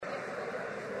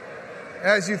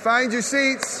as you find your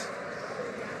seats.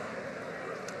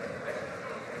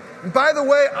 And by the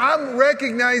way, I'm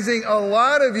recognizing a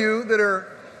lot of you that are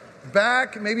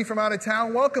back, maybe from out of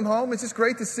town. Welcome home. It's just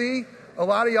great to see a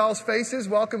lot of y'all's faces.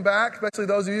 Welcome back, especially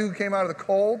those of you who came out of the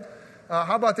cold.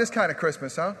 How about this kind of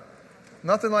Christmas, huh?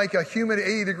 Nothing like a humid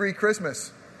 80-degree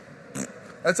Christmas.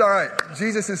 That's all right.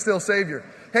 Jesus is still Savior.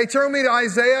 Hey, turn with me to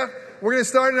Isaiah. We're going to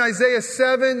start in Isaiah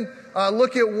 7.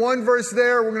 Look at one verse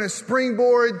there. We're going to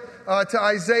springboard to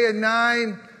Isaiah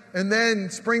 9 and then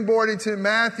springboard into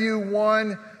Matthew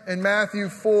 1 and Matthew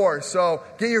 4. So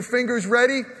get your fingers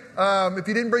ready. If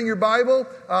you didn't bring your Bible,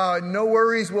 no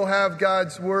worries. We'll have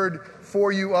God's Word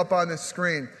for you up on the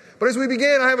screen. But as we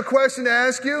begin, I have a question to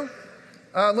ask you.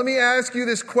 Let me ask you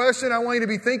this question. I want you to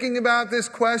be thinking about this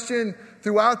question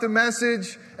throughout the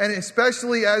message, and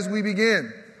especially as we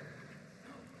begin.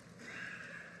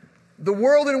 The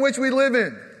world in which we live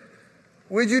in,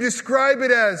 would you describe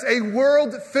it as a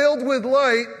world filled with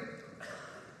light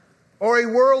or a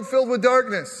world filled with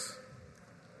darkness?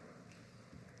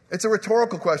 It's a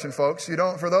rhetorical question, folks.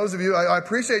 For those of you, I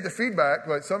appreciate the feedback,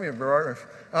 but some of you are.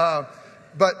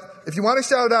 But if you want to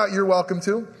shout it out, you're welcome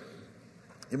to.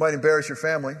 You might embarrass your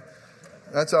family.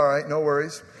 That's all right, no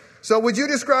worries. So would you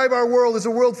describe our world as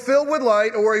a world filled with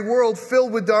light or a world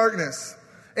filled with darkness?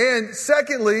 And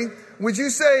secondly, would you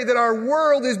say that our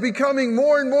world is becoming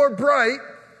more and more bright,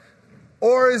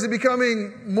 or is it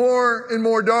becoming more and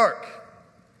more dark?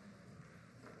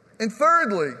 And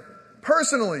thirdly,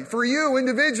 personally, for you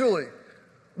individually,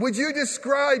 would you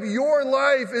describe your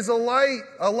life as a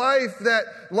life that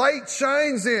light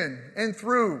shines in and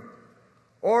through?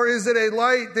 Or is it a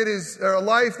life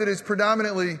that is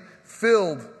predominantly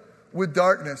filled with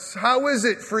darkness? How is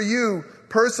it for you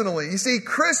personally? You see,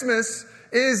 Christmas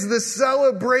is the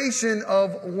celebration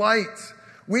of light.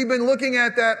 We've been looking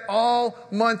at that all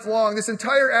month long. This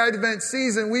entire Advent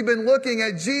season, we've been looking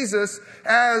at Jesus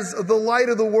as the light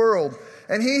of the world.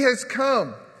 And He has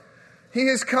come. He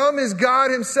has come as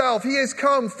God Himself. He has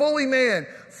come fully man,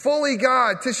 fully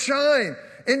God, to shine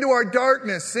into our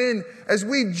darkness. And as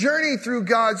we journey through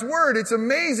God's Word, it's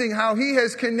amazing how He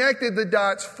has connected the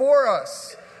dots for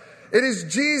us. It is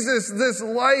Jesus, this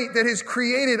light, that has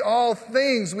created all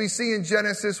things, we see in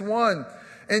Genesis 1.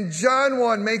 And John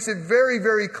 1 makes it very,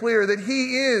 very clear that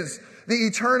He is the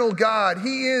eternal God.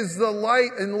 He is the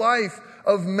light and life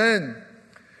of men.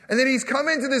 And that He's come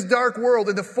into this dark world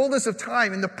in the fullness of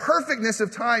time, in the perfectness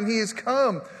of time. He has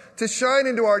come to shine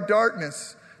into our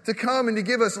darkness, to come and to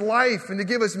give us life and to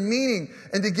give us meaning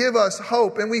and to give us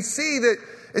hope. And we see that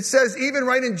it says, even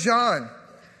right in John,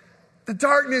 the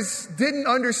darkness didn't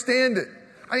understand it.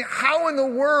 How in the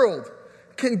world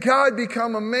can God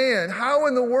become a man? How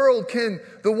in the world can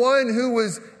the one who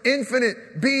was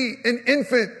infinite be an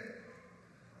infant?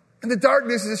 And the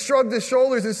darkness has shrugged its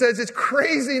shoulders and says, it's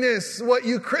craziness what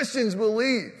you Christians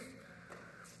believe.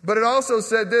 But it also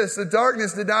said this, the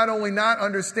darkness did not only not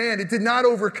understand, it did not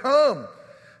overcome.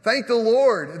 Thank the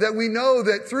Lord that we know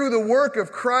that through the work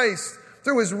of Christ,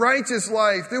 through His righteous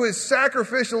life, through His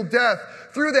sacrificial death,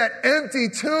 through that empty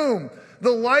tomb,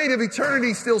 the light of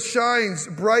eternity still shines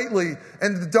brightly,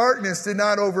 and the darkness did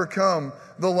not overcome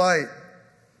the light.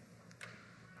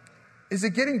 Is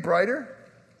it getting brighter?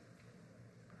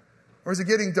 Or is it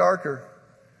getting darker?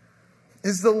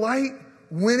 Is the light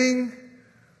winning,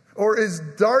 or is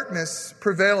darkness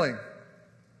prevailing?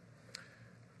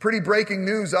 Pretty breaking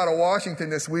news out of Washington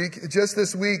this week. Just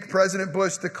this week, President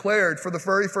Bush declared for the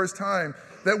very first time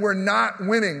that we're not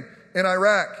winning in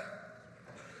Iraq.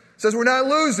 Says we're not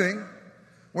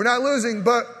losing,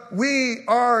 but we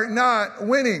are not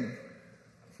winning.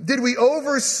 Did we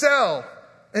oversell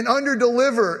and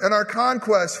underdeliver in our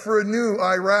conquest for a new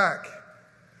Iraq?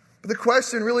 But the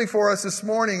question really for us this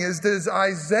morning is, does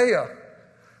Isaiah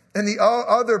and the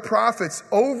other prophets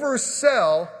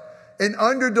oversell and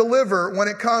underdeliver when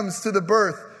it comes to the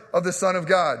birth of the Son of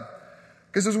God?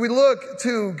 Because as we look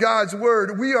to God's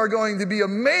Word, we are going to be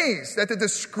amazed at the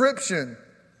description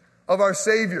of our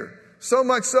Savior. So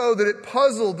much so that it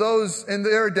puzzled those in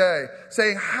their day,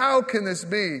 saying, how can this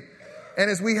be?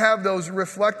 And as we have those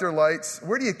reflector lights,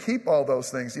 where do you keep all those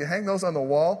things? Do you hang those on the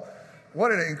wall?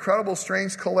 What an incredible,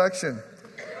 strange collection.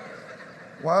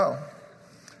 Wow.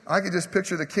 I could just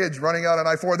picture the kids running out on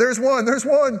I-4. There's one.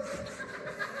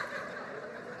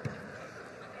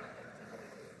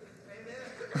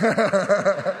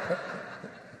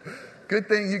 Good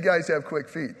thing you guys have quick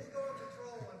feet.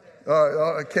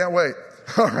 I can't wait.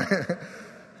 All right.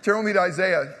 Turn with me to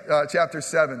Isaiah chapter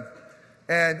 7.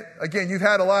 And again, you've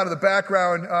had a lot of the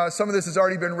background. Some of this has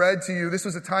already been read to you. This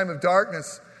was a time of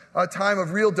darkness a time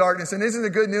of real darkness. And isn't it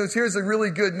good news? Here's the really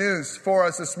good news for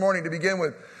us this morning to begin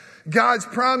with. God's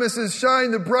promises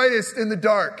shine the brightest in the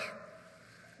dark.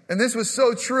 And this was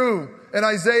so true in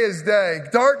Isaiah's day.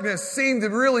 Darkness seemed to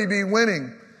really be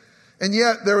winning. And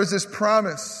yet there was this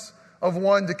promise of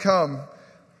one to come.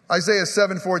 Isaiah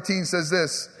 7:14 says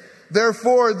this,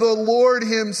 "Therefore the Lord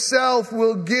himself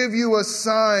will give you a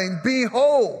sign.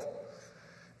 Behold,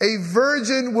 a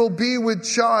virgin will be with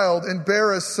child and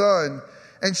bear a son,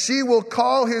 and she will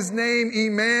call his name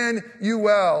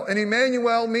Emmanuel." And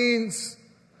Emmanuel means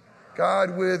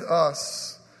God with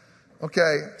us.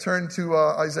 Okay, turn to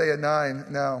Isaiah 9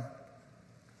 now.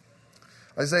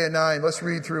 Isaiah 9, let's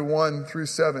read through 1 through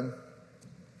 7.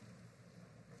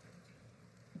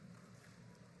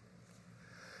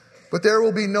 "But there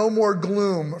will be no more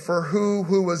gloom for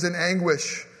who was in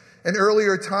anguish. In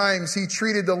earlier times he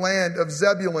treated the land of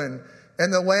Zebulun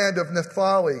and the land of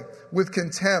Naphtali with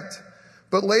contempt.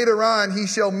 But later on he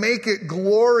shall make it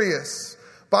glorious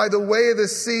by the way of the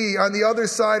sea on the other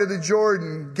side of the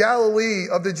Jordan, Galilee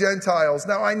of the Gentiles."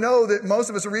 Now I know that most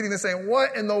of us are reading this saying,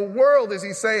 what in the world is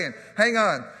he saying? Hang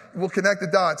on, we'll connect the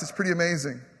dots. It's pretty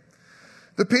amazing.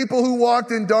 "The people who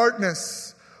walked in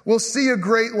darkness will see a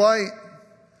great light.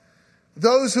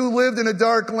 Those who lived in a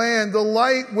dark land, the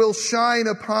light will shine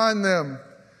upon them.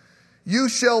 You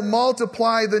shall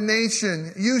multiply the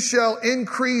nation. You shall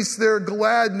increase their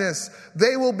gladness.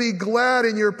 They will be glad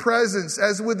in your presence,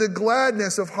 as with the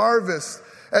gladness of harvest,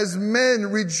 as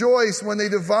men rejoice when they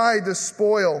divide the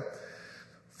spoil.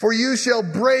 For you shall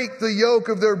break the yoke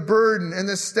of their burden and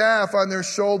the staff on their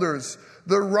shoulders,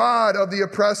 the rod of the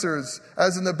oppressors,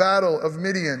 as in the battle of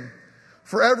Midian.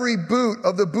 For every boot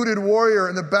of the booted warrior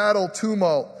in the battle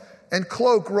tumult and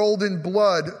cloak rolled in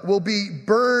blood will be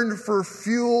burned for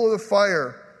fuel of the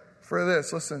fire." For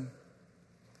this, listen.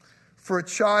 "For a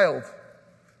child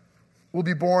will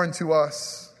be born to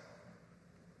us.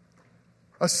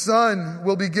 A son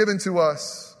will be given to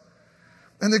us.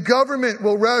 And the government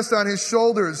will rest on his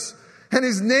shoulders. And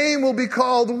his name will be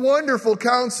called Wonderful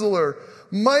Counselor,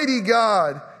 Mighty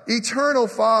God, Eternal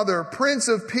Father, Prince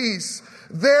of Peace.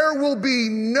 There will be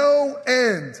no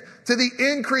end to the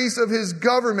increase of his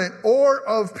government or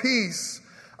of peace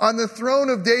on the throne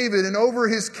of David and over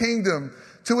his kingdom,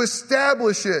 to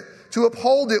establish it, to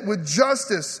uphold it with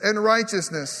justice and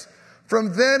righteousness.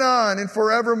 From then on and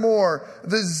forevermore,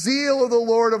 the zeal of the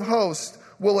Lord of hosts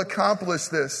will accomplish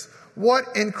this."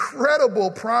 What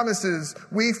incredible promises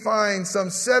we find some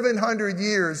 700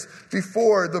 years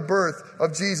before the birth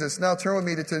of Jesus. Now turn with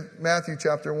me to Matthew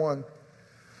chapter 1.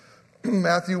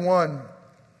 Matthew 1,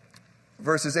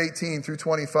 verses 18 through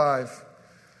 25.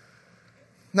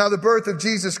 "Now the birth of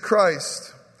Jesus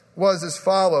Christ was as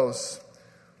follows.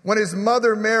 When his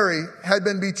mother Mary had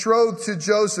been betrothed to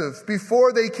Joseph,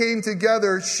 before they came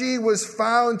together, she was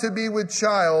found to be with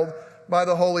child by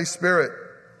the Holy Spirit.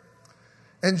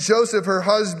 And Joseph, her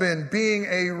husband, being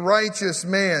a righteous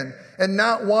man and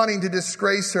not wanting to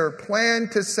disgrace her,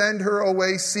 planned to send her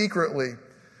away secretly.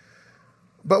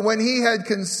 But when he had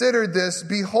considered this,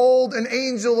 behold, an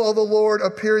angel of the Lord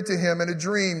appeared to him in a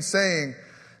dream, saying,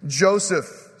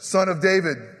 'Joseph, son of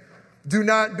David, do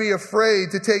not be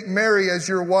afraid to take Mary as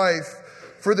your wife,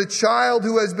 for the child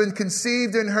who has been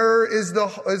conceived in her is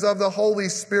of the Holy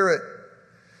Spirit.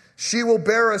 She will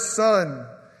bear a son,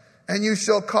 and you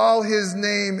shall call his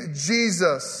name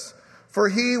Jesus, for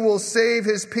he will save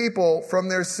his people from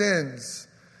their sins.'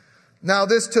 Now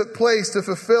this took place to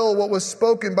fulfill what was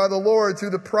spoken by the Lord through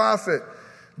the prophet.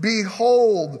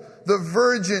 'Behold, the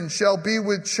virgin shall be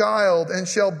with child and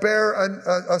shall bear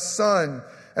a son,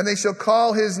 and they shall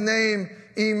call his name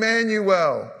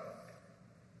Emmanuel,'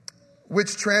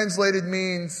 which translated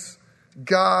means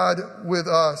God with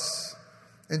us.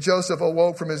 And Joseph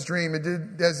awoke from his dream and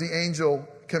did as the angel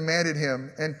commanded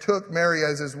him, and took Mary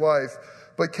as his wife,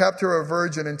 but kept her a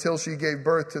virgin until she gave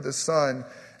birth to the son.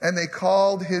 And they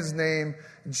called his name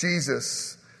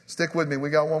Jesus." Stick with me. We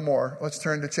got one more. Let's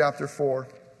turn to chapter 4.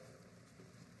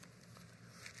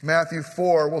 Matthew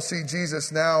 4, we'll see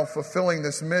Jesus now fulfilling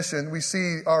this mission. We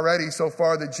see already so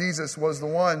far that Jesus was the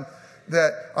one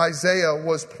that Isaiah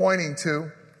was pointing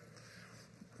to.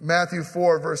 Matthew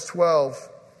 4, verse 12.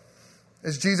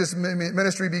 As Jesus'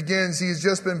 ministry begins, he has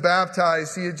just been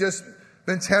baptized. He had just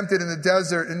been tempted in the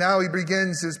desert, and now he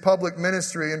begins his public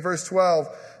ministry. In verse 12,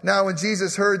 "Now when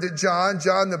Jesus heard that John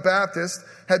the Baptist,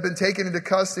 had been taken into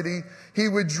custody, he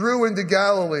withdrew into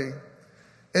Galilee.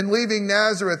 And leaving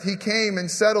Nazareth, he came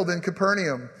and settled in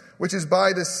Capernaum, which is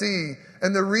by the sea,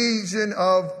 in the region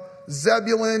of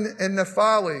Zebulun and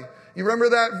Naphtali." You remember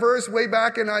that verse way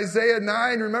back in Isaiah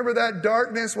 9? Remember that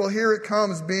darkness? Well, here it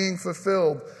comes being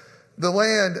fulfilled. The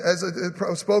land, as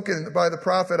spoken by the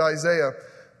prophet Isaiah,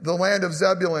 the land of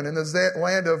Zebulun and the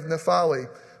land of Naphtali,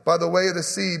 by the way of the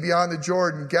sea, beyond the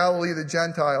Jordan, Galilee of the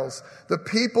Gentiles. The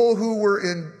people who were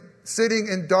sitting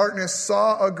in darkness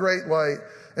saw a great light,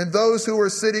 and those who were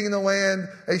sitting in the land,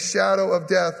 a shadow of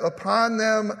death. Upon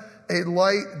them a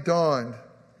light dawned.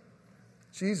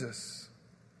 Jesus,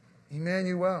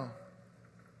 Emmanuel,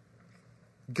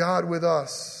 God with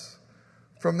us.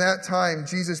 From that time,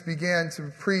 Jesus began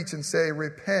to preach and say,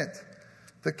 repent,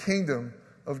 the kingdom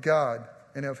of God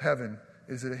and of heaven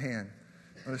is at hand.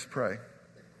 Let us pray.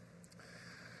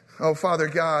 Oh, Father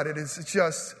God, it is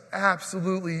just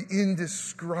absolutely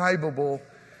indescribable,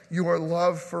 your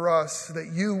love for us, that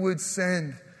you would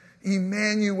send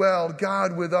Emmanuel,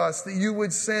 God with us, that you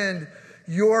would send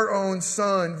your own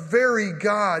Son, very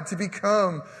God, to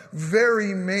become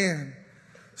very man,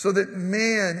 so that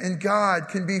man and God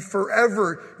can be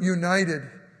forever united.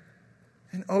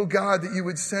 And oh God, that you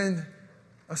would send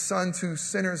a Son to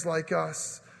sinners like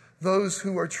us, those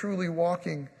who are truly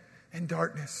walking in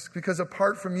darkness. Because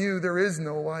apart from you, there is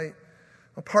no light.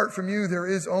 Apart from you, there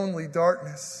is only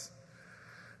darkness.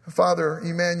 Father,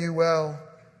 Emmanuel,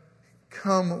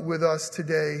 come with us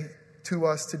today, to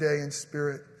us today in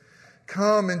spirit.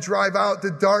 Come and drive out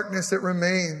the darkness that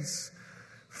remains.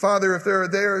 Father, if there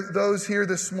are those here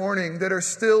this morning that are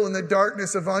still in the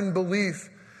darkness of unbelief,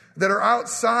 that are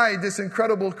outside this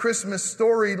incredible Christmas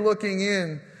story looking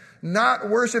in, not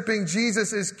worshiping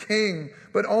Jesus as King,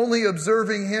 but only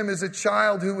observing Him as a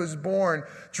child who was born,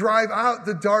 drive out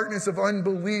the darkness of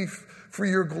unbelief for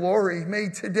your glory. May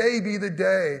today be the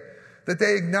day that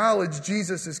they acknowledge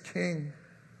Jesus as King.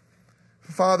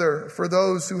 Father, for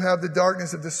those who have the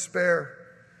darkness of despair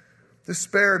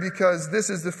because this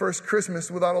is the first Christmas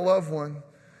without a loved one.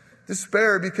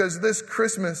 Despair because this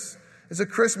Christmas is a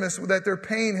Christmas that their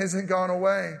pain hasn't gone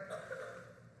away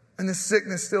and the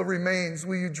sickness still remains.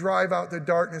 Will you drive out the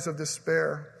darkness of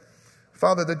despair?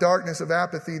 Father, the darkness of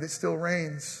apathy that still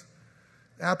reigns.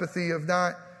 Apathy of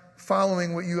not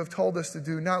following what you have told us to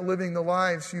do, not living the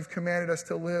lives you've commanded us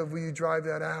to live. Will you drive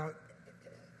that out?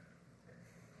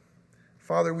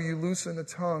 Father, will you loosen the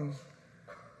tongue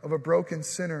of a broken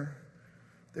sinner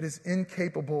that is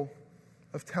incapable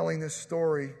of telling this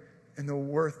story and the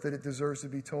worth that it deserves to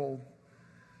be told?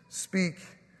 Speak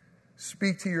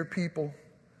to your people.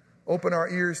 Open our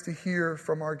ears to hear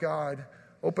from our God.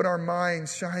 Open our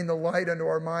minds, shine the light unto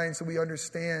our minds so we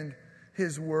understand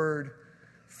His word.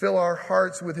 Fill our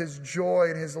hearts with His joy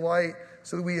and His light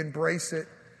so that we embrace it.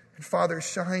 And Father,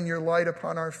 shine your light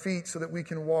upon our feet so that we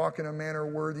can walk in a manner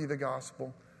worthy of the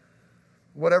gospel.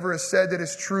 Whatever is said that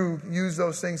is true, use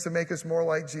those things to make us more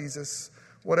like Jesus.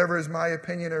 Whatever is my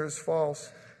opinion or is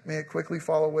false, may it quickly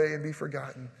fall away and be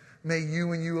forgotten. May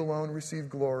you and you alone receive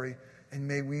glory, and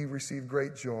may we receive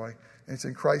great joy. And it's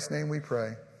in Christ's name we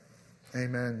pray.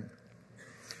 Amen.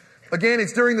 Again,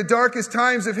 it's during the darkest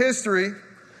times of history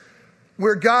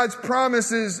where God's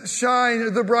promises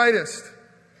shine the brightest.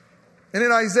 And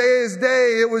in Isaiah's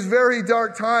day, it was very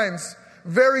dark times,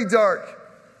 very dark.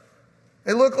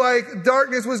 It looked like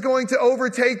darkness was going to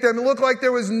overtake them. It looked like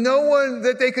there was no one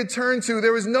that they could turn to.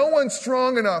 There was no one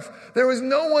strong enough. There was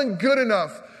no one good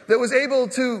enough that was able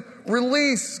to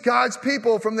release God's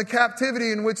people from the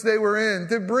captivity in which they were in,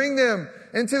 to bring them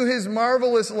into His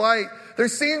marvelous light. There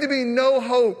seemed to be no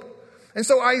hope. And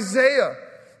so Isaiah,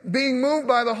 being moved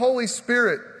by the Holy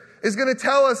Spirit, is going to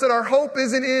tell us that our hope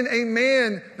isn't in a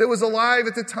man that was alive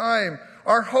at the time.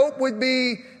 Our hope would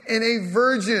be in a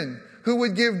virgin who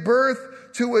would give birth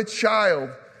to a child.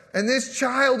 And this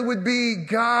child would be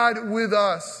God with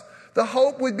us. The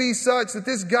hope would be such that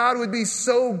this God would be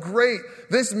so great.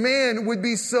 This man would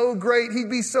be so great. He'd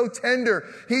be so tender.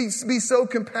 He'd be so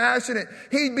compassionate.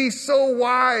 He'd be so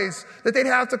wise that they'd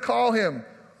have to call Him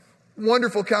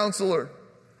Wonderful Counselor.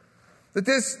 That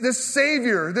this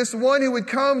Savior, this one who would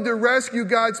come to rescue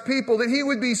God's people, that He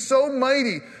would be so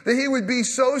mighty, that He would be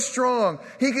so strong,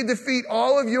 He could defeat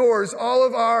all of yours, all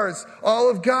of ours, all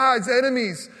of God's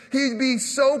enemies. He'd be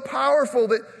so powerful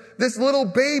that this little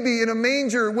baby in a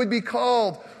manger would be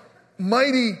called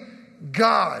Mighty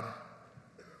God.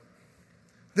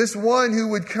 This one who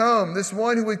would come as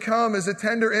a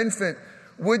tender infant,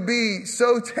 would be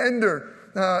so tender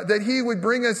that He would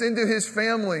bring us into His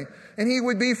family. And He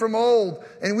would be from old,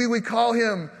 and we would call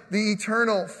Him the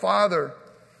Eternal Father.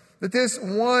 That this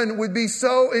one would be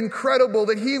so incredible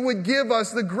that He would give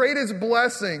us the greatest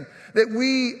blessing that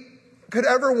we could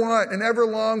ever want and ever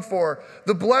long for.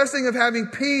 The blessing of having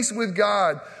peace with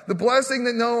God. The blessing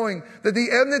that knowing that the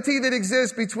enmity that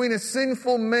exists between a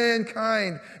sinful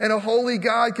mankind and a holy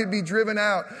God could be driven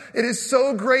out. It is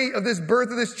so great of this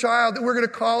birth of this child that we're going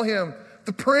to call him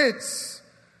the Prince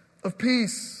of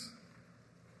Peace.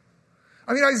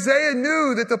 I mean, Isaiah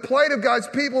knew that the plight of God's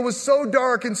people was so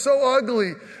dark and so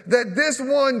ugly that this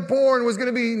one born was going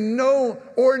to be no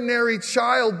ordinary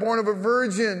child born of a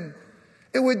virgin.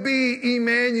 It would be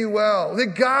Emmanuel,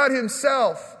 that God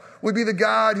himself would be the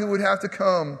God who would have to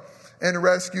come and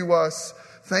rescue us.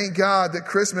 Thank God that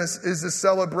Christmas is the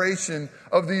celebration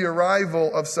of the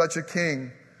arrival of such a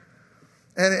king.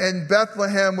 And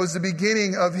Bethlehem was the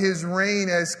beginning of his reign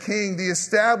as king, the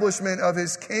establishment of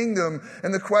his kingdom.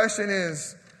 And the question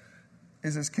is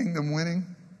his kingdom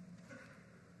winning?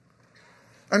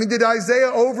 I mean, did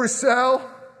Isaiah oversell?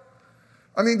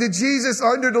 I mean, did Jesus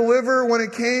underdeliver when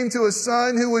it came to a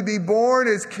son who would be born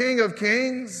as King of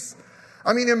Kings?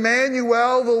 I mean,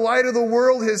 Emmanuel, the light of the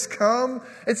world, has come.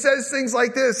 It says things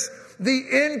like this: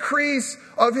 the increase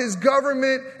of his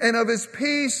government and of his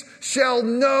peace shall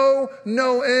know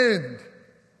no end.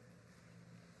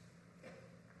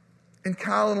 And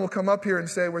Colin will come up here and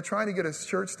say, we're trying to get a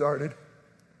church started.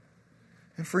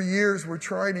 And for years, we're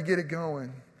trying to get it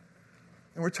going.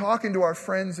 And we're talking to our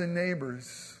friends and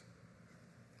neighbors.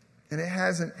 And it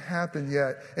hasn't happened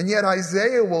yet. And yet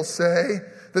Isaiah will say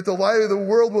that the light of the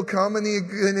world will come and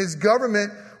his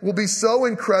government will be so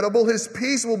incredible, his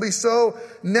peace will be so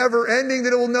never-ending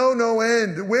that it will know no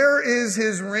end. Where is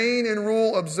his reign and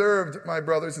rule observed, my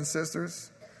brothers and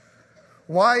sisters?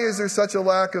 Why is there such a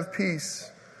lack of peace?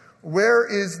 Where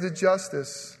is the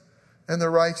justice and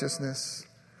the righteousness?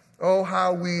 Oh,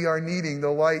 how we are needing the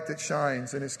light that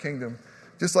shines in his kingdom,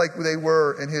 just like they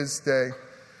were in his day.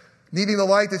 Needing the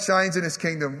light that shines in his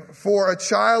kingdom. For a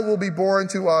child will be born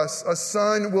to us, a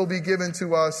son will be given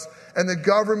to us, and the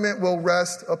government will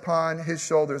rest upon his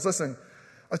shoulders. Listen,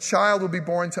 a child will be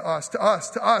born to us, to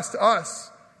us, to us, to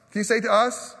us. Can you say to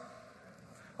us?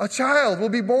 A child will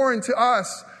be born to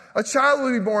us. A child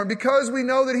will be born because we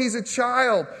know that he's a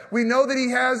child. We know that he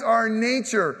has our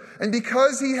nature. And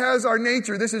because he has our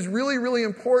nature, this is really, really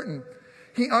important.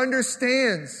 He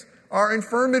understands our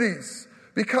infirmities.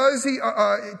 Because he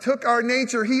took our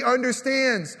nature, he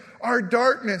understands our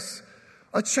darkness.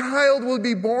 A child will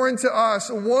be born to us,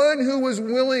 one who was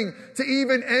willing to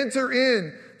even enter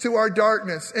in to our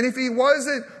darkness. And if he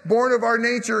wasn't born of our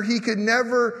nature, he could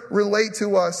never relate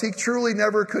to us. He truly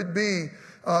never could be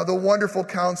the wonderful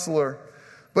counselor.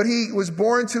 But he was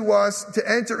born to us to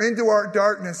enter into our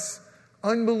darkness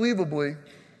unbelievably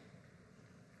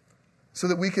so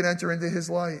that we can enter into his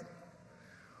light.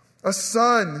 A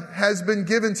son has been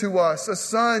given to us, a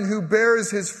son who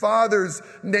bears his father's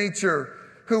nature,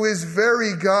 who is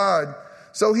very God.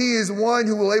 So he is one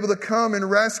who will be able to come and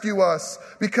rescue us.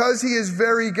 Because he is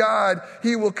very God,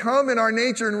 he will come in our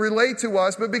nature and relate to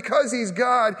us. But because he's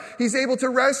God, he's able to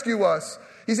rescue us.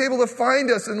 He's able to find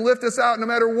us and lift us out no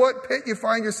matter what pit you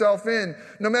find yourself in,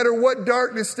 no matter what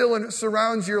darkness still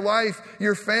surrounds your life,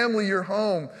 your family, your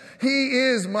home. He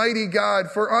is mighty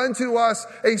God, for unto us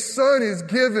a son is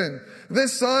given.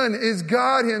 This son is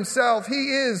God himself. He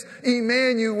is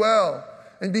Emmanuel.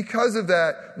 And because of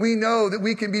that, we know that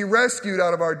we can be rescued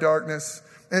out of our darkness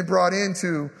and brought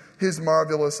into his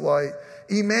marvelous light.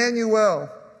 Emmanuel.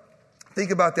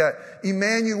 Think about that.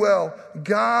 Emmanuel,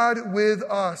 God with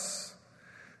us.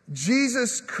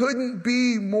 Jesus couldn't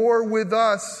be more with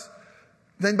us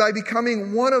than by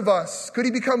becoming one of us. Could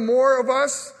he become more of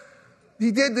us?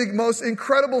 He did the most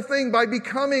incredible thing by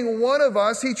becoming one of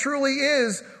us. He truly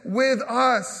is with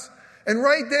us. And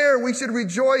right there, we should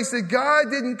rejoice that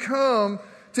God didn't come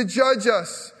to judge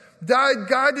us.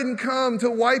 God didn't come to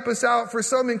wipe us out for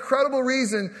some incredible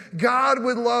reason. God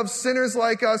would love sinners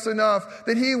like us enough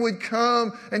that he would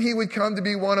come and he would come to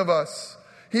be one of us.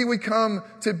 He would come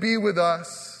to be with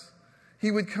us. He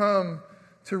would come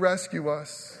to rescue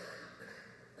us.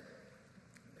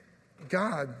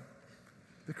 God,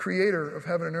 the creator of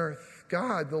heaven and earth.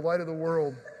 God, the light of the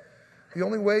world. The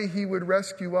only way he would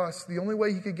rescue us, the only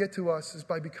way he could get to us is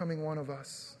by becoming one of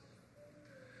us.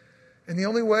 And the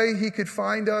only way he could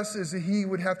find us is that he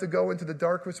would have to go into the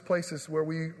darkest places where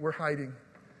we were hiding.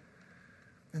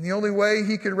 And the only way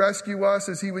he could rescue us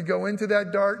is he would go into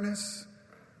that darkness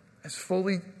as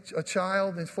fully a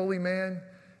child and fully man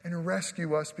and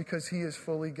rescue us because he is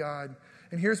fully God.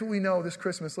 And here's what we know this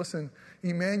Christmas. Listen,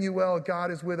 Emmanuel, God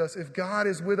is with us. If God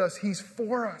is with us, he's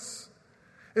for us.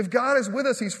 If God is with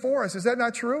us, he's for us. Is that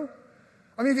not true?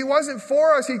 I mean, if he wasn't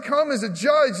for us, he'd come as a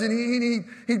judge and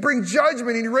he'd bring judgment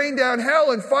and he'd rain down hell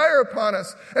and fire upon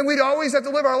us. And we'd always have to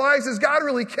live our lives. Does God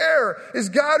really care? Is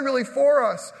God really for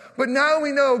us? But now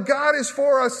we know God is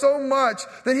for us so much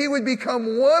that he would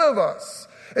become one of us.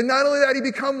 And not only that, he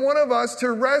become one of us to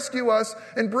rescue us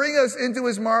and bring us into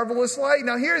his marvelous light.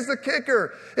 Now here's the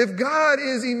kicker. If God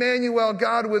is Emmanuel,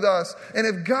 God with us, and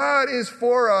if God is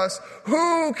for us,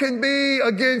 who can be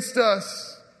against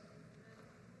us?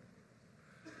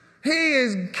 He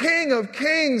is King of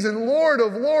kings and Lord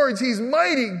of lords. He's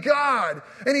mighty God.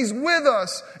 And he's with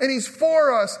us. And he's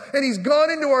for us. And he's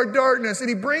gone into our darkness. And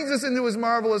he brings us into his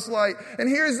marvelous light. And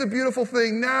here's the beautiful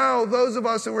thing. Now, those of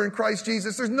us who are in Christ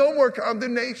Jesus, there's no more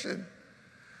condemnation.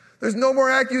 There's no more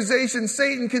accusation.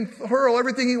 Satan can hurl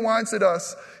everything he wants at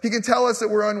us. He can tell us that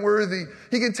we're unworthy.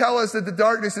 He can tell us that the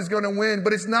darkness is going to win,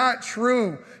 but it's not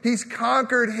true. He's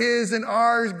conquered his and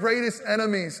our greatest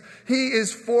enemies. He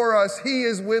is for us. He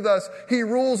is with us. He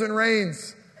rules and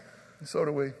reigns. And so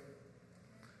do we.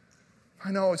 I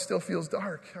know it still feels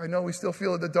dark. I know we still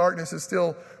feel that the darkness is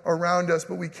still around us,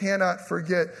 but we cannot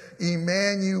forget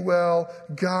Emmanuel,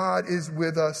 God is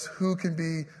with us. Who can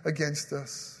be against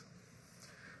us?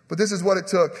 But this is what it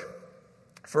took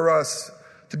for us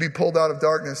to be pulled out of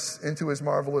darkness into his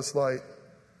marvelous light.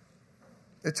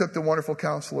 It took the wonderful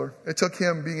counselor. It took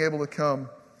him being able to come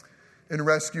and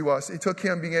rescue us. It took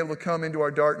him being able to come into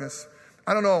our darkness.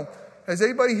 I don't know, has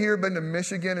anybody here been to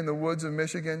Michigan, in the woods of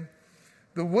Michigan?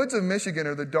 The woods of Michigan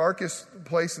are the darkest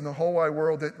place in the whole wide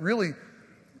world that really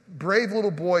brave little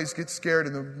boys get scared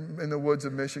in the woods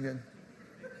of Michigan.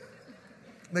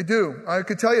 They do. I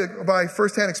could tell you by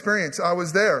firsthand experience. I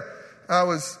was there. I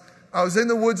was in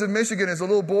the woods of Michigan as a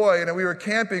little boy, and we were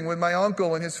camping with my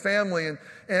uncle and his family,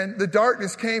 and the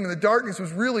darkness came, and the darkness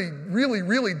was really, really,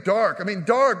 really dark. I mean,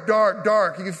 dark, dark,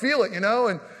 dark. You could feel it, and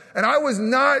I was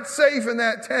not safe in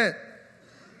that tent.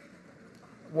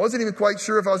 Wasn't even quite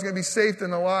sure if I was going to be safe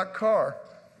in the locked car,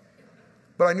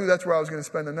 but I knew that's where I was going to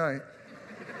spend the night.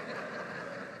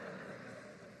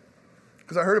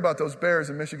 Because I heard about those bears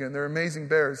in Michigan. They're amazing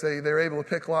bears. They're able to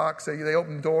pick locks. They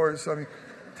open doors. I mean,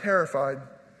 terrified.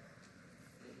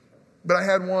 But I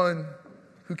had one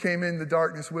who came in the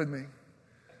darkness with me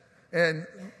and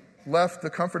left the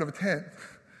comfort of a tent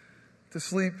to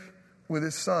sleep with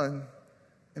his son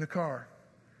in a car.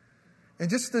 And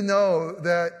just to know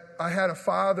that I had a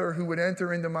father who would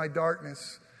enter into my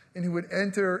darkness and who would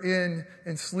enter in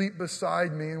and sleep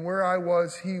beside me, and where I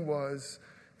was, he was.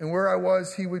 And where I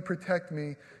was, he would protect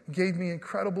me, gave me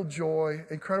incredible joy,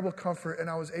 incredible comfort, and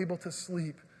I was able to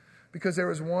sleep because there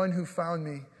was one who found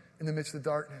me in the midst of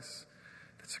darkness.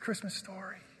 That's a Christmas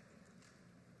story.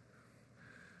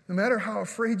 No matter how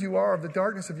afraid you are of the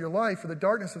darkness of your life or the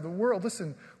darkness of the world,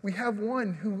 listen, we have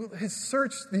one who has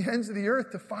searched the ends of the earth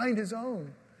to find his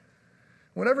own.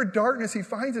 Whatever darkness he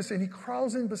finds us in, he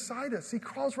crawls in beside us. He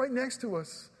crawls right next to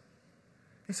us.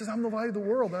 He says, I'm the light of the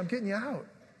world, and I'm getting you out.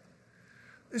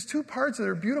 There's two parts that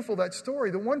are beautiful, that story.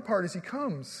 The one part is he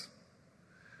comes.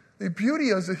 The beauty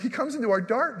is that he comes into our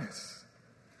darkness.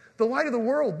 The light of the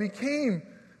world became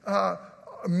a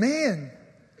man.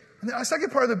 And the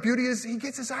second part of the beauty is he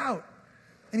gets us out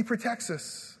and he protects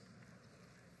us.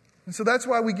 And so that's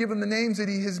why we give him the names that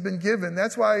he has been given.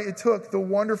 That's why it took the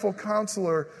wonderful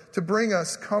counselor to bring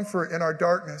us comfort in our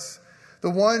darkness. The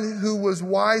one who was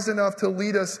wise enough to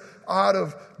lead us out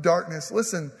of darkness.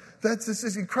 Listen, that's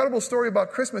this incredible story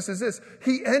about Christmas is this.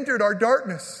 He entered our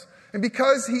darkness. And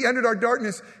because he entered our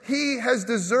darkness, he has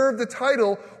deserved the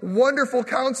title Wonderful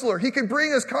Counselor. He can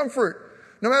bring us comfort.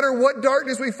 No matter what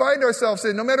darkness we find ourselves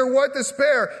in, no matter what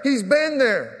despair, he's been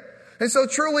there. And so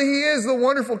truly he is the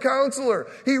wonderful counselor.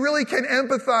 He really can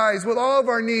empathize with all of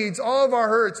our needs, all of our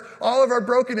hurts, all of our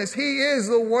brokenness. He is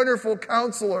the wonderful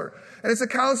counselor. And as a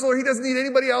counselor, he doesn't need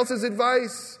anybody else's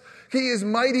advice. He is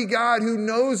mighty God who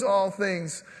knows all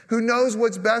things, who knows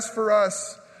what's best for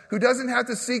us, who doesn't have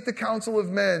to seek the counsel of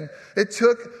men. It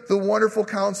took the wonderful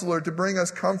counselor to bring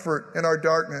us comfort in our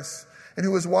darkness, and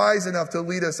who was wise enough to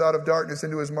lead us out of darkness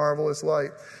into his marvelous light.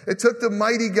 It took the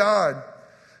mighty God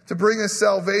to bring us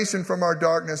salvation from our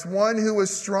darkness, one who was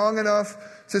strong enough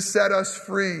to set us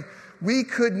free. We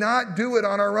could not do it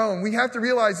on our own. We have to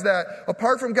realize that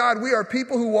apart from God, we are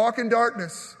people who walk in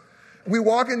darkness. We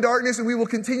walk in darkness and we will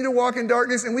continue to walk in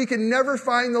darkness, and we can never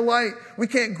find the light. We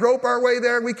can't grope our way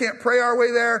there. We can't pray our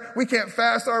way there. We can't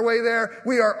fast our way there.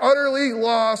 We are utterly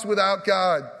lost without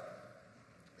God.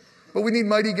 But we need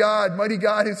mighty God. Mighty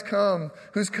God who's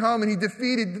come and he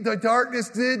defeated. The darkness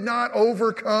did not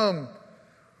overcome.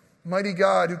 Mighty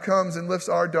God who comes and lifts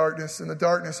our darkness and the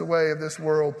darkness away of this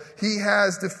world. He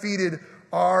has defeated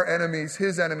our enemies,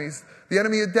 his enemies. The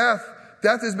enemy of death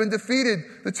Death has been defeated.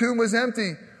 The tomb was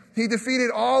empty. He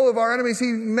defeated all of our enemies.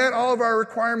 He met all of our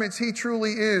requirements. He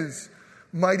truly is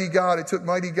mighty God. It took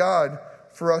mighty God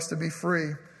for us to be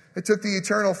free. It took the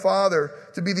eternal Father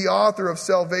to be the author of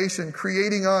salvation,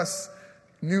 creating us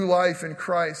new life in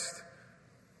Christ.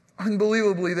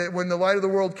 Unbelievably, that when the light of the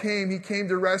world came, He came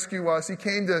to rescue us. He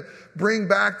came to bring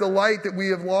back the light that we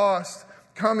have lost.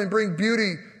 Come and bring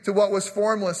beauty to what was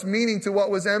formless, meaning to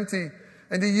what was empty,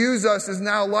 and to use us as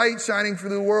now light shining through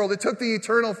the world. It took the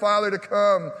eternal Father to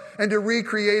come and to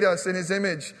recreate us in His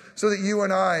image so that you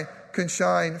and I can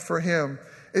shine for Him.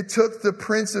 It took the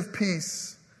Prince of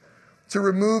Peace to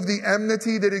remove the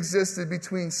enmity that existed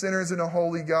between sinners and a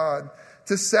holy God,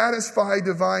 to satisfy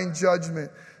divine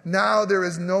judgment. Now there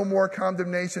is no more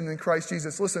condemnation in Christ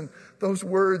Jesus. Listen, those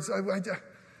words,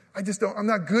 I just don't, I'm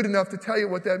not good enough to tell you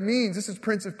what that means. This is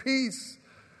Prince of Peace.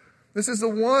 This is the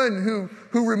one who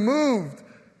removed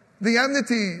the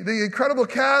enmity, the incredible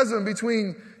chasm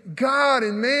between God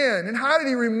and man. And how did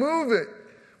He remove it?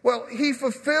 Well, He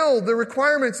fulfilled the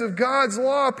requirements of God's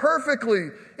law perfectly.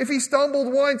 If He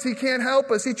stumbled once, He can't help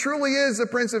us. He truly is the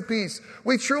Prince of Peace.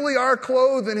 We truly are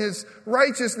clothed in His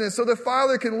righteousness so the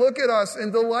Father can look at us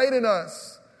and delight in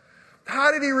us.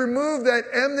 How did He remove that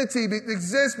enmity that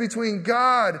exists between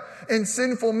God and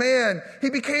sinful man? He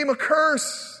became a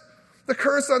curse. The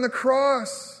curse on the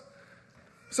cross.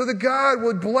 So that God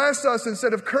would bless us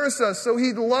instead of curse us. So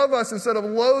He'd love us instead of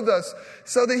loathe us.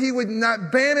 So that He would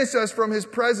not banish us from His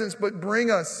presence, but bring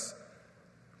us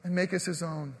and make us His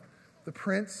own. The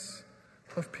Prince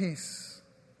of Peace.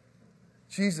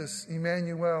 Jesus,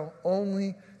 Emmanuel,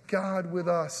 only God with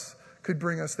us could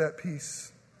bring us that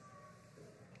peace.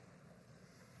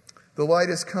 The light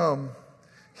has come.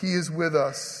 He is with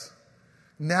us.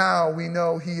 Now we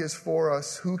know He is for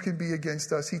us. Who can be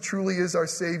against us? He truly is our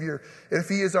Savior. And if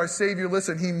He is our Savior,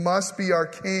 listen, He must be our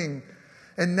King.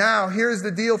 And now, here's the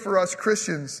deal for us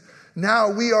Christians. Now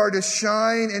we are to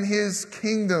shine in His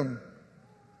kingdom.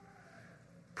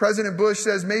 President Bush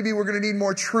says maybe we're going to need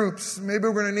more troops. Maybe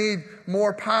we're going to need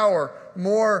more power,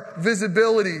 more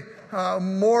visibility,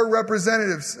 more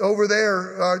representatives over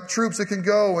there, troops that can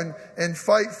go and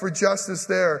fight for justice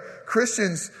there.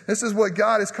 Christians, this is what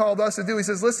God has called us to do. He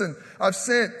says, listen, I've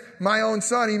sent my own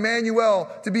Son, Emmanuel,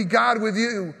 to be God with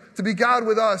you, to be God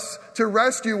with us, to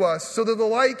rescue us so that the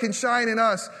light can shine in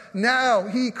us. Now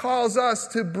He calls us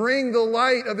to bring the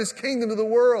light of His kingdom to the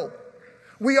world.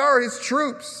 We are His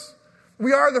troops.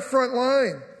 We are the front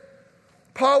line.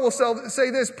 Paul will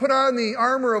say this, put on the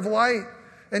armor of light.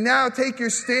 And now take your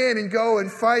stand and go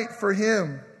and fight for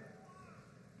Him.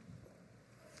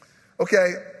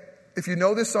 Okay, if you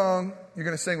know this song, you're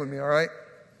going to sing with me, all right?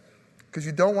 Because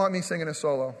you don't want me singing a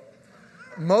solo.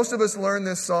 Most of us learn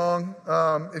this song.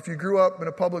 If you grew up in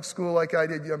a public school like I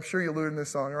did, I'm sure you learned this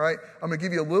song, all right? I'm going to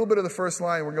give you a little bit of the first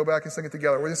line. We're going to go back and sing it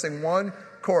together. We're going to sing one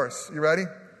chorus. You ready?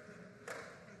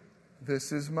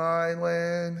 This is my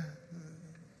land.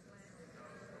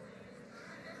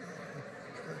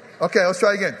 Okay, let's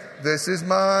try again. This is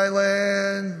my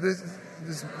land.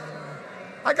 This,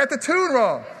 I got the tune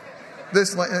wrong.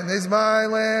 This land is my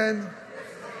land.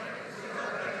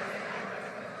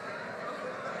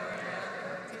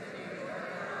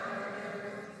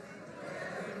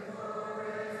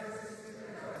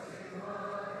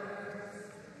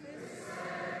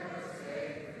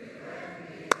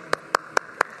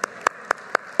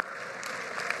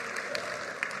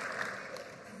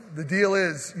 The deal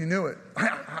is, you knew it.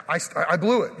 I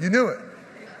blew it. You knew it.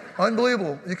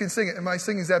 Unbelievable. You can sing it. And my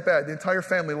singing's that bad. The entire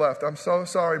family left. I'm so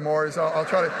sorry, Morris. I'll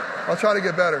try to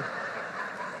get better.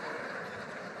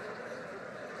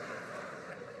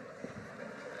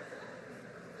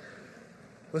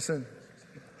 Listen,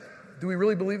 do we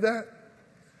really believe that?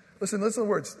 Listen to the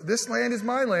words. This land is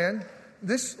my land.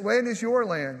 This land is your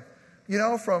land. You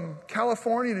know, from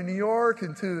California to New York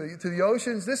and to the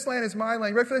oceans, this land is my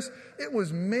land. Ready for this? It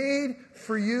was made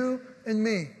for you and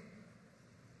me.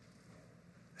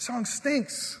 The song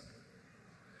stinks.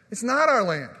 It's not our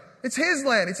land. It's His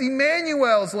land. It's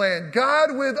Emmanuel's land.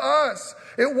 God with us.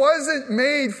 It wasn't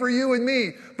made for you and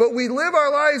me, but we live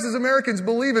our lives as Americans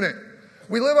believing it.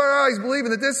 We live our lives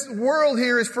believing that this world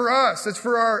here is for us. It's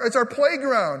our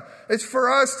playground. It's for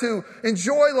us to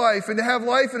enjoy life and to have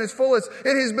life in its fullest.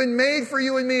 It has been made for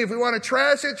you and me. If we want to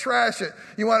trash it, trash it.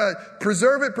 You want to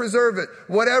preserve it, preserve it.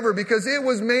 Whatever, because it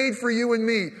was made for you and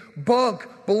me. Bunk,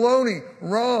 baloney,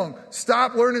 wrong.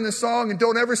 Stop learning the song and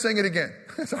don't ever sing it again.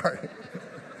 Sorry.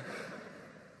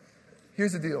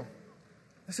 Here's the deal.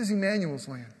 This is Emmanuel's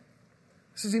land.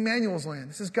 This is Emmanuel's land.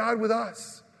 This is God with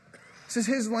us. This is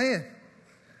His land.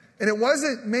 And it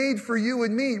wasn't made for you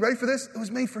and me. Ready for this? It was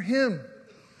made for Him.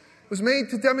 was made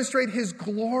to demonstrate His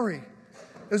glory.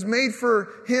 It was made for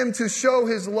Him to show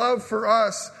His love for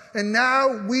us. And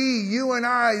now we, you and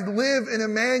I, live in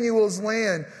Emmanuel's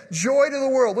land. Joy to the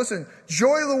world. Listen,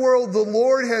 joy to the world, the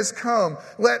Lord has come.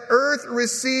 Let earth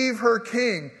receive her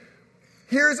King.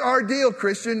 Here's our deal,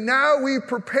 Christian. Now we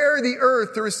prepare the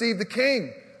earth to receive the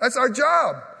King. That's our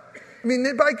job. I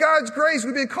mean, by God's grace,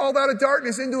 we've been called out of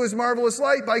darkness into His marvelous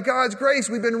light. By God's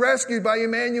grace, we've been rescued by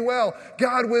Emmanuel,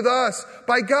 God with us.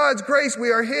 By God's grace,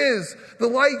 we are His. The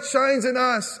light shines in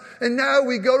us. And now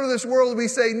we go to this world and we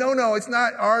say, no, it's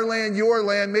not our land, your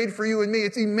land, made for you and me.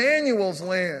 It's Emmanuel's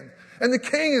land. And the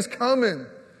King is coming.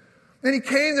 And He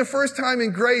came the first time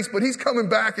in grace, but He's coming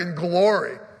back in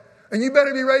glory. And you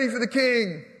better be ready for the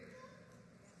King.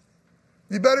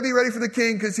 You better be ready for the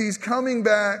King because He's coming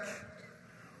back.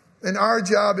 And our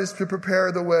job is to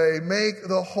prepare the way, make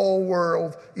the whole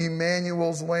world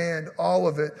Emmanuel's land, all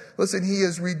of it. Listen, He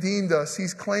has redeemed us.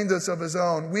 He's claimed us of His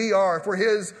own. We are, if we're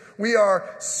His, we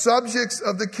are subjects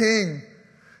of the King.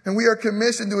 And we are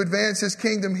commissioned to advance His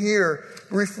kingdom here,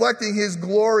 reflecting His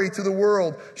glory to the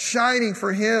world, shining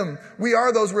for Him. We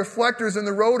are those reflectors in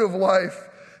the road of life,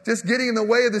 just getting in the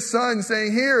way of the sun,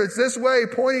 saying, here, it's this way,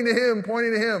 pointing to Him,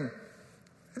 pointing to Him.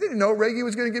 I didn't know Reggie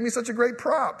was going to give me such a great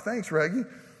prop. Thanks, Reggie.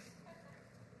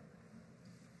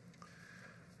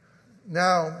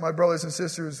 Now, my brothers and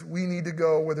sisters, we need to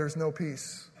go where there's no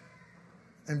peace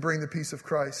and bring the peace of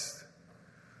Christ.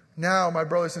 Now, my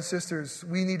brothers and sisters,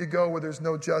 we need to go where there's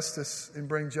no justice and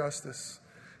bring justice.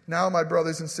 Now, my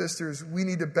brothers and sisters, we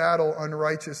need to battle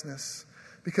unrighteousness.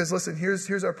 Because listen,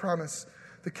 here's our promise.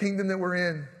 The kingdom that we're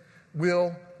in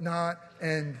will not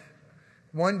end.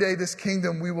 One day this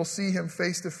kingdom, we will see Him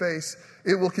face to face.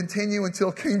 It will continue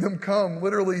until kingdom come.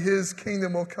 Literally, His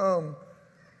kingdom will come.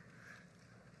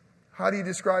 How do you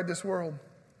describe this world?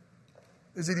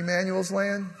 Is it Emmanuel's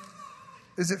land?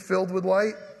 Is it filled with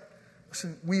light?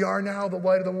 Listen, we are now the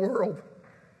light of the world.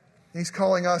 He's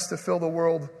calling us to fill the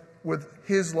world with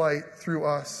His light through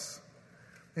us.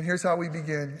 And here's how we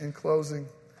begin in closing.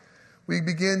 We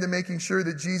begin to making sure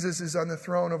that Jesus is on the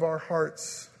throne of our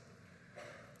hearts.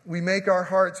 We make our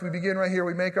hearts, we begin right here,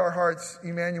 we make our hearts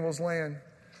Emmanuel's land.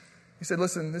 He said,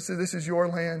 listen, this is your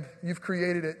land. You've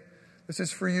created it. This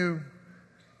is for you.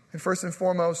 And first and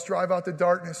foremost, drive out the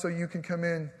darkness so you can come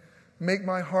in. Make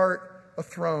my heart a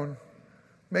throne.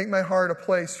 Make my heart a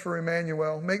place for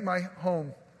Emmanuel. Make my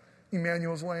home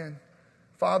Emmanuel's land.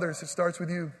 Fathers, it starts with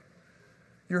you.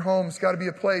 Your home's got to be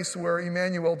a place where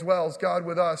Emmanuel dwells, God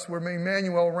with us, where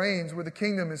Emmanuel reigns, where the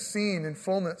kingdom is seen in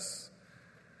fullness.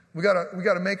 We got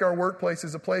to make our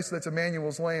workplaces a place that's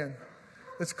Emmanuel's land.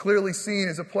 That's clearly seen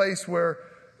as a place where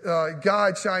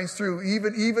God shines through,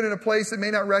 even in a place that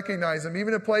may not recognize Him,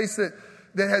 even a place that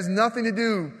has nothing to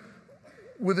do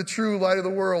with the true light of the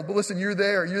world. But listen, you're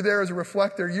there. You're there as a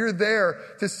reflector. You're there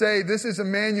to say, this is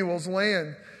Emmanuel's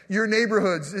land. Your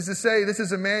neighborhoods is to say, this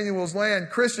is Emmanuel's land.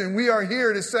 Christian, we are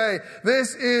here to say,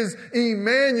 this is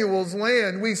Emmanuel's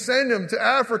land. We send Him to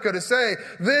Africa to say,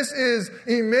 this is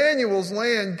Emmanuel's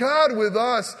land. God with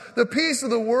us. The peace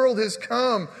of the world has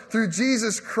come through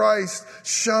Jesus Christ.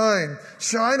 Shine.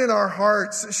 Shine in our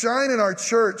hearts. Shine in our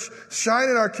church. Shine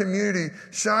in our community.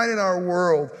 Shine in our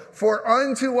world. For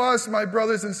unto us, my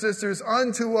brothers and sisters,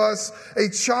 unto us a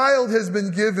child has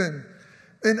been given.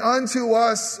 And unto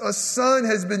us a son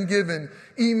has been given,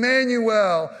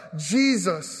 Emmanuel,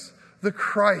 Jesus, the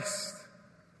Christ.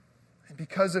 And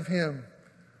because of Him,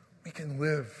 we can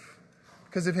live.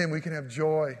 Because of Him, we can have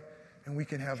joy and we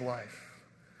can have life.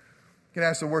 I'm going to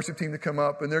ask the worship team to come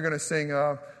up, and they're going to sing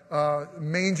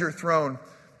Manger Throne.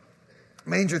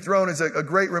 Manger Throne is a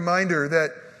great reminder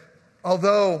that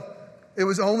although it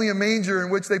was only a manger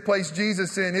in which they placed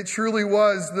Jesus in, it truly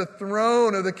was the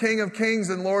throne of the King of Kings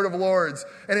and Lord of Lords.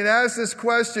 And it asks this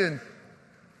question,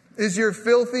 is your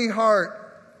filthy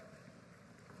heart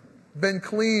been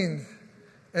cleaned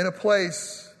in a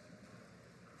place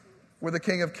where the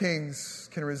King of Kings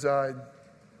can reside?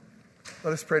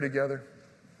 Let us pray together.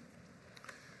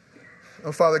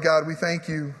 Oh, Father God, we thank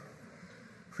You.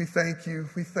 We thank You.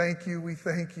 We thank You. We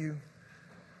thank You.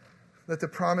 That the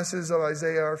promises of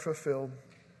Isaiah are fulfilled,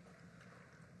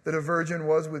 that a virgin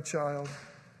was with child,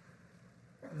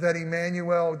 that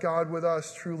Emmanuel, God with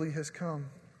us, truly has come,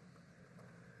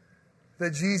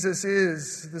 that Jesus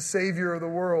is the Savior of the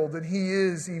world, and He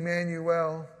is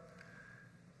Emmanuel.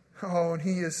 Oh, and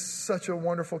He is such a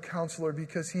wonderful counselor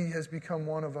because He has become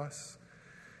one of us.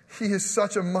 He is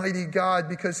such a mighty God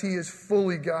because He is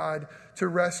fully God to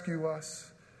rescue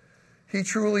us. He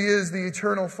truly is the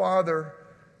eternal Father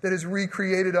that has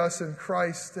recreated us in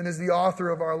Christ and is the author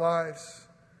of our lives.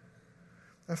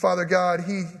 And Father God,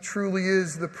 He truly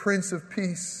is the Prince of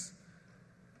Peace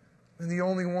and the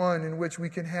only one in which we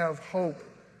can have hope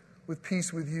with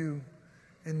peace with you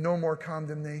and no more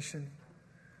condemnation.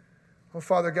 Oh,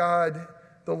 Father God,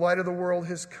 the light of the world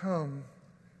has come,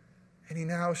 and He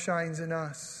now shines in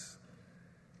us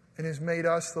and has made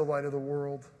us the light of the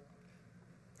world.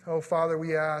 Oh, Father,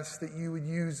 we ask that you would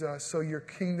use us so your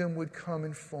kingdom would come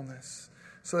in fullness,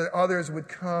 so that others would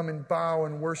come and bow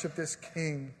and worship this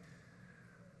King,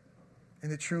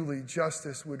 and that truly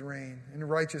justice would reign and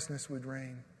righteousness would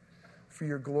reign. For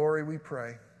your glory we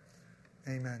pray.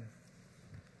 Amen.